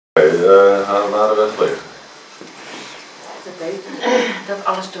waren we gebleven? Dat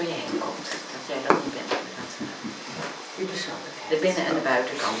alles door je heen komt. Dat jij dat niet bent. Die persoonlijkheid. De binnen- en de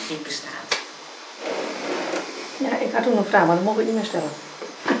buitenkant niet bestaat. Ja, ik had toen een vraag, maar dat mocht ik niet meer stellen.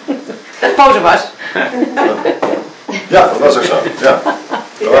 Dat pauze was. Ja, dat was ook zo. Ja.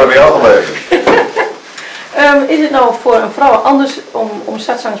 We waren bij jou gebleven. Is het nou voor een vrouw anders om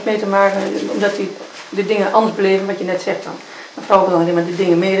satsangs mee te maken, omdat die de dingen anders beleven, wat je net zegt dan? Een vrouw wil alleen maar de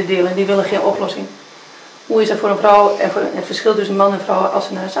dingen mededelen, die willen geen oplossing. Hoe is dat voor een vrouw en voor het verschil tussen man en vrouw als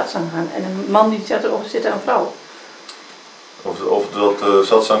ze naar een satsang gaan? En een man die zegt, of zit er een vrouw? Of dat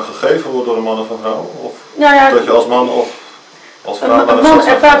satsang gegeven wordt door een man of een vrouw? Of Nou ja, dat je als man of als vrouw naar een een man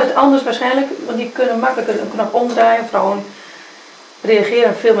satsang ervaart gaat? het anders waarschijnlijk, want die kunnen makkelijker een knop omdraaien. Vrouwen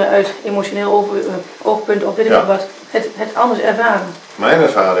reageren veel meer uit emotioneel oogpunt of weet ik wat. Het anders ervaren. Mijn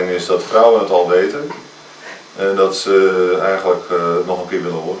ervaring is dat vrouwen het al weten en dat ze eigenlijk nog een keer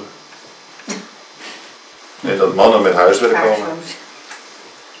willen horen. En dat mannen met huiswerk komen.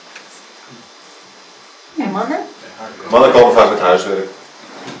 En mannen? Mannen komen vaak met huiswerk.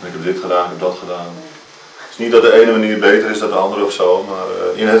 Ik heb dit gedaan, ik heb dat gedaan. Het is niet dat de ene manier beter is dan de andere of zo,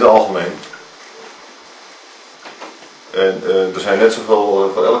 maar in het algemeen. En er zijn net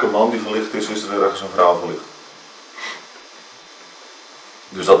zoveel, voor elke man die verlicht is er ergens een vrouw verlicht.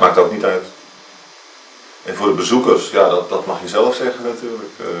 Dus dat maakt ook niet uit. En voor de bezoekers, ja, dat mag je zelf zeggen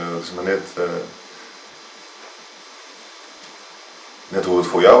natuurlijk. Dat is maar net hoe het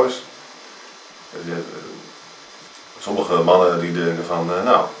voor jou is. Sommige mannen die denken van,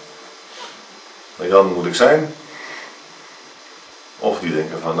 nou, Jan moet ik zijn. Of die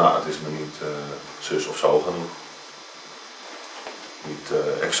denken van, nou, het is me niet zus of zo genoeg. Niet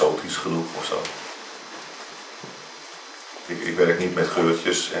exotisch genoeg of zo. Ik werk niet met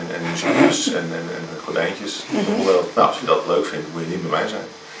geurtjes en muziekjes en gordijntjes. Nou, als je dat leuk vindt, moet je niet bij mij zijn.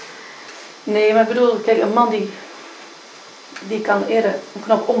 Nee, maar ik bedoel, kijk, een man die kan eerder een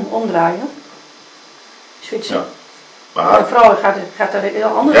knop omdraaien. Switchen. Ja. Maar een vrouw gaat daar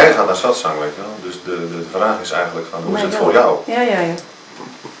heel anders. Jij gaat naar satsang, weet je wel. Dus de vraag is eigenlijk van, hoe is het voor jou? Ja.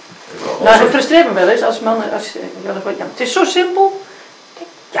 Nou, het frustreert me wel eens als man, ja, het is zo simpel.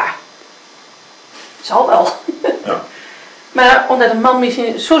 Ja, het zal wel. Ja. Maar omdat een man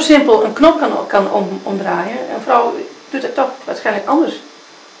misschien zo simpel een knop kan omdraaien, een vrouw doet het toch waarschijnlijk anders.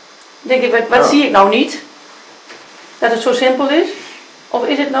 Denk ik, wat zie ik nou niet? Dat het zo simpel is? Of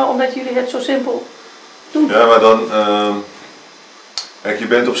is het nou omdat jullie het zo simpel doen? Ja, maar dan, kijk, je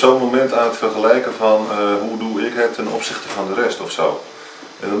bent op zo'n moment aan het vergelijken van hoe doe ik het ten opzichte van de rest of zo.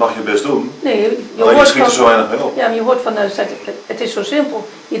 En dat mag je best doen. Nee, je schiet er zo weinig mee op. Ja, maar je hoort van, het is zo simpel,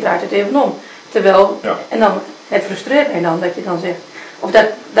 je draait het even om. Terwijl, en dan, het frustreert mij dan dat je dan zegt, of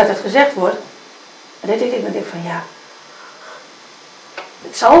dat het gezegd wordt, en dat ik denk van ja,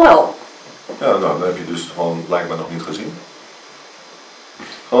 het zal wel. Ja, nou, dan heb je dus gewoon blijkbaar nog niet gezien.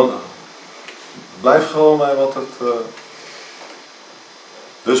 Gewoon, blijf gewoon bij wat het...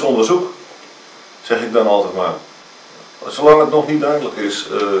 Dus onderzoek, zeg ik dan altijd maar. Zolang het nog niet duidelijk is,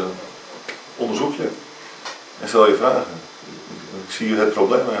 onderzoek je. En stel je vragen. Ik zie het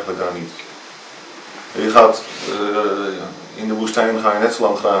probleem eigenlijk daar niet. Je gaat in de woestijn ga je net zo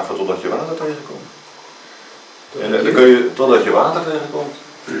lang graven totdat je water tegenkomt. En dan kun je, totdat je water tegenkomt.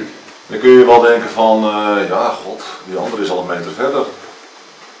 Dan kun je wel denken van, ja god, die andere is al een meter verder.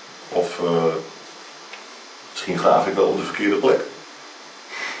 Of misschien graaf ik wel op de verkeerde plek.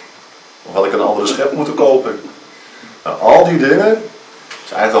 Of had ik een andere schep moeten kopen. Nou, al die dingen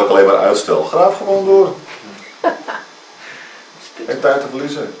is eigenlijk alleen maar uitstel. Graaf gewoon door. Geen tijd te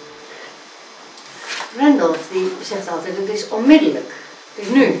verliezen. Randolph die zegt altijd, het is onmiddellijk. Het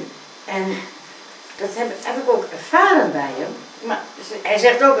is nu. En dat heb ik ook ervaren bij hem. Maar hij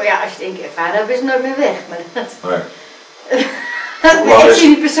zegt ook, ja, als je het één keer ervaren hebt, is het nooit meer weg. Maar dat heeft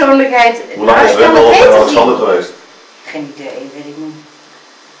die persoonlijkheid. Hoe lang is Randolph en Alexander geweest? Geen idee, weet ik niet.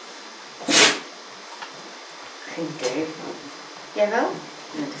 Geen idee. Jij wel?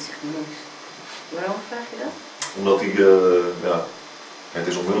 Nee, dat zegt niks. Waarom vraag je dat? Omdat hij, ja, het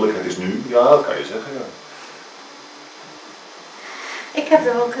is onmiddellijk, het is nu. Ja, dat kan je zeggen, ja. Ik heb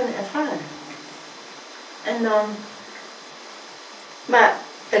dat wel kunnen ervaren. En dan... Maar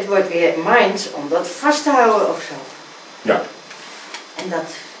het wordt weer minds om dat vast te houden of zo. Ja. En dat,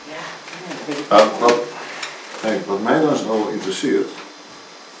 ja, dat weet ik niet. Wat mij nou zo interesseert,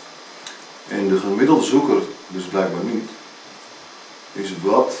 en de gemiddelde zoeker dus blijkbaar niet, is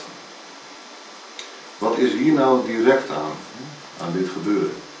wat is hier nou direct aan dit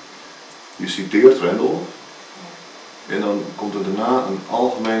gebeuren? Je citeert Randolph en dan komt er daarna een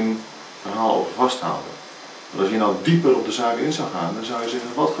algemeen verhaal over vasthouden. Maar als je nou dieper op de zaak in zou gaan, dan zou je zeggen,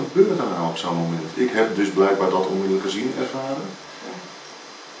 wat gebeurt er nou op zo'n moment? Ik heb dus blijkbaar dat onmiddellijke zien ervaren.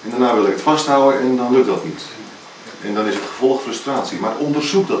 En daarna wil ik het vasthouden en dan lukt dat niet. En dan is het gevolg frustratie. Maar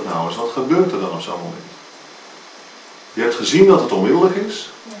onderzoek dat nou eens, wat gebeurt er dan op zo'n moment? Je hebt gezien dat het onmiddellijk is.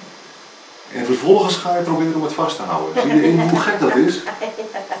 En vervolgens ga je proberen om het vast te houden. Zie je in hoe gek dat is?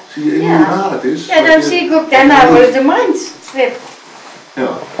 Zie je in hoe raar het is? Ja, dan zie ik ook daarna wordt de mindtrip.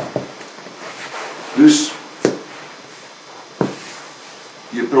 Ja. Dus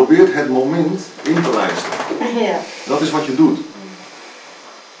je probeert het moment in te lijsten. Ja. Dat is wat je doet.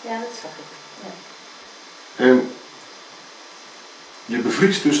 Ja, dat zag ik. Ja. En je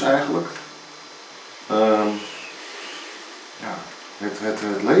bevriest dus eigenlijk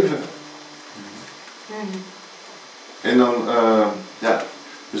het leven. En dan, ja,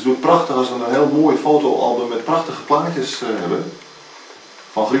 dus het is prachtig als we een heel mooi fotoalbum met prachtige plaatjes hebben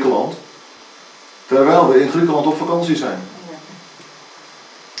van Griekenland, terwijl we in Griekenland op vakantie zijn.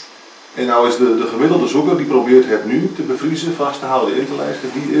 En nou is de gemiddelde zoeker die probeert het nu te bevriezen, vast te houden, in te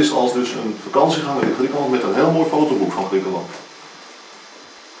lijsten, die is als dus een vakantieganger in Griekenland met een heel mooi fotoboek van Griekenland.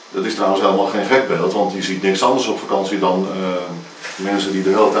 Dat is trouwens helemaal geen gek beeld, want je ziet niks anders op vakantie dan mensen die de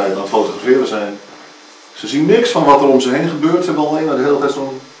hele tijd aan het fotograferen zijn. Ze zien niks van wat er om ze heen gebeurt, ze hebben alleen maar de hele tijd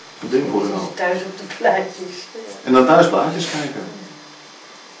zo'n ding voor hun hand. Thuis op de plaatjes. En dan thuis plaatjes kijken.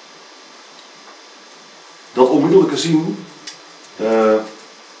 Dat onmiddellijke zien,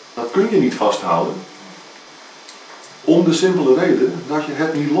 dat kun je niet vasthouden. Om de simpele reden dat je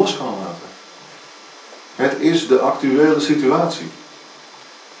het niet los kan laten. Het is de actuele situatie.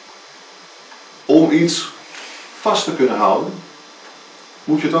 Om iets vast te kunnen houden,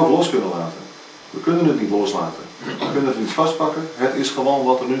 moet je het ook los kunnen laten. We kunnen het niet loslaten. We kunnen het niet vastpakken. Het is gewoon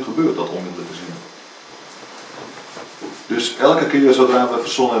wat er nu gebeurt, dat onmiddellijke zien. Dus elke keer zodra we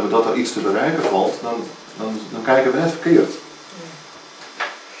verzonnen hebben dat er iets te bereiken valt, dan kijken we net verkeerd.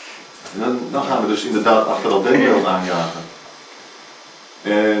 En dan gaan we dus inderdaad achter dat denkbeeld aanjagen.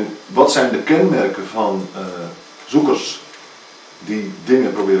 En wat zijn de kenmerken van zoekers die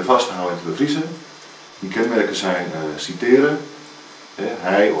dingen proberen vast te houden en te bevriezen? Die kenmerken zijn citeren,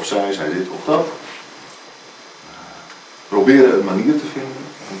 hij of zij zei dit of dat. Proberen een manier te vinden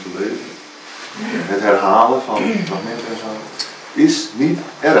om te leven. Het herhalen van fragmenten en zo is niet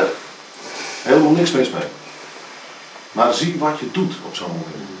erg. Helemaal niks mis mee. Maar zie wat je doet op zo'n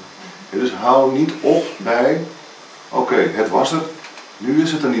moment. Dus hou niet op bij, oké, het was er, nu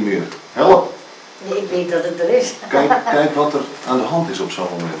is het er niet meer. Help! Nee, ik weet dat het er is. Kijk wat er aan de hand is op zo'n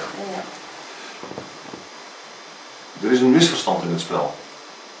moment. Ja. Er is een misverstand in het spel.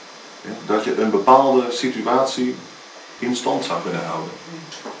 Dat je een bepaalde situatie in stand zou kunnen houden.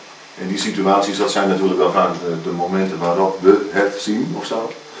 En die situaties, dat zijn natuurlijk wel vaak de momenten waarop we het zien of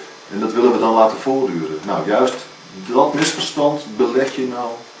zo. En dat willen we dan laten voortduren. Nou, juist dat misverstand belet je nou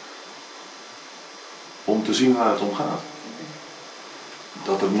om te zien waar het om gaat.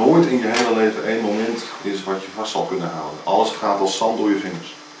 Dat er nooit in je hele leven één moment is wat je vast zal kunnen houden. Alles gaat als zand door je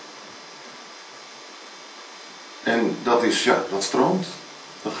vingers. En dat is, ja, dat stroomt.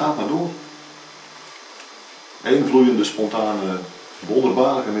 Dat gaat maar door. Eén vloeiende, spontane,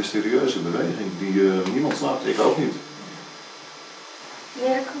 wonderbaarlijke, mysterieuze beweging die niemand snapt, ik ook niet.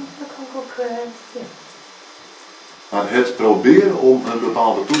 Ja, dat kan ik ook. Ja. Maar het proberen om een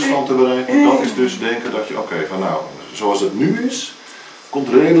bepaalde toestand te bereiken, dat is dus denken dat je, oké, van nou, zoals het nu is, komt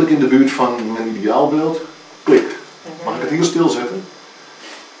redelijk in de buurt van mijn ideaalbeeld, klik. Mag ik het hier stilzetten?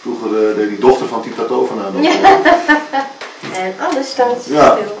 Vroeger deed die dochter van Tita Tovenaar dat. En alles staat stil.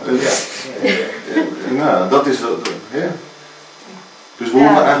 Ja, nou, dat is dat. Dus we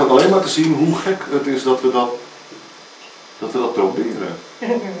hoeven eigenlijk alleen maar te zien hoe gek het is dat we dat proberen. Ja.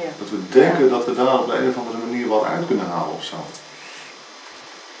 Dat we denken dat we daar op de een of andere manier wat uit kunnen halen of zo.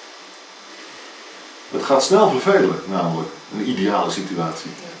 Het gaat snel vervelen, namelijk, een ideale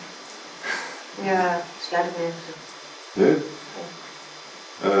situatie. Ja, sluit ik nergens op. Nee?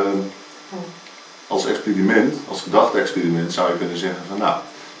 Als experiment, als gedachte-experiment zou je kunnen zeggen van nou,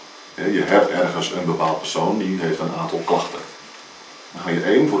 je hebt ergens een bepaald persoon die heeft een aantal klachten. Dan ga je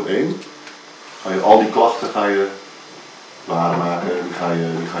één voor één, ga je al die klachten klaarmaken, die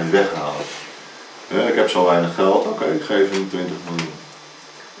ga je weghalen. Ik heb zo weinig geld, oké, ik geef hem 20 miljoen.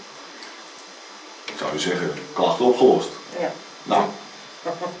 Ik zou je zeggen, klachten opgelost. Ja. Nou,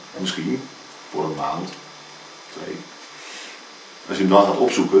 misschien voor een maand, 2. Als je hem dan gaat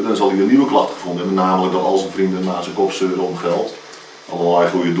opzoeken, dan zal hij een nieuwe klacht gevonden hebben, namelijk dat al zijn vrienden naar zijn kop zeuren om geld, allerlei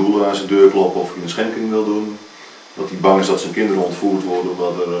goede doelen aan zijn deur kloppen of hij een schenking wil doen, dat hij bang is dat zijn kinderen ontvoerd worden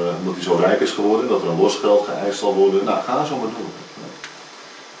omdat hij zo rijk is geworden, dat er een losgeld geëist zal worden. Nou, ga zo maar doen.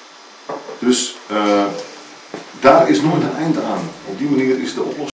 Dus daar is nooit een eind aan. Op die manier is de oplossing.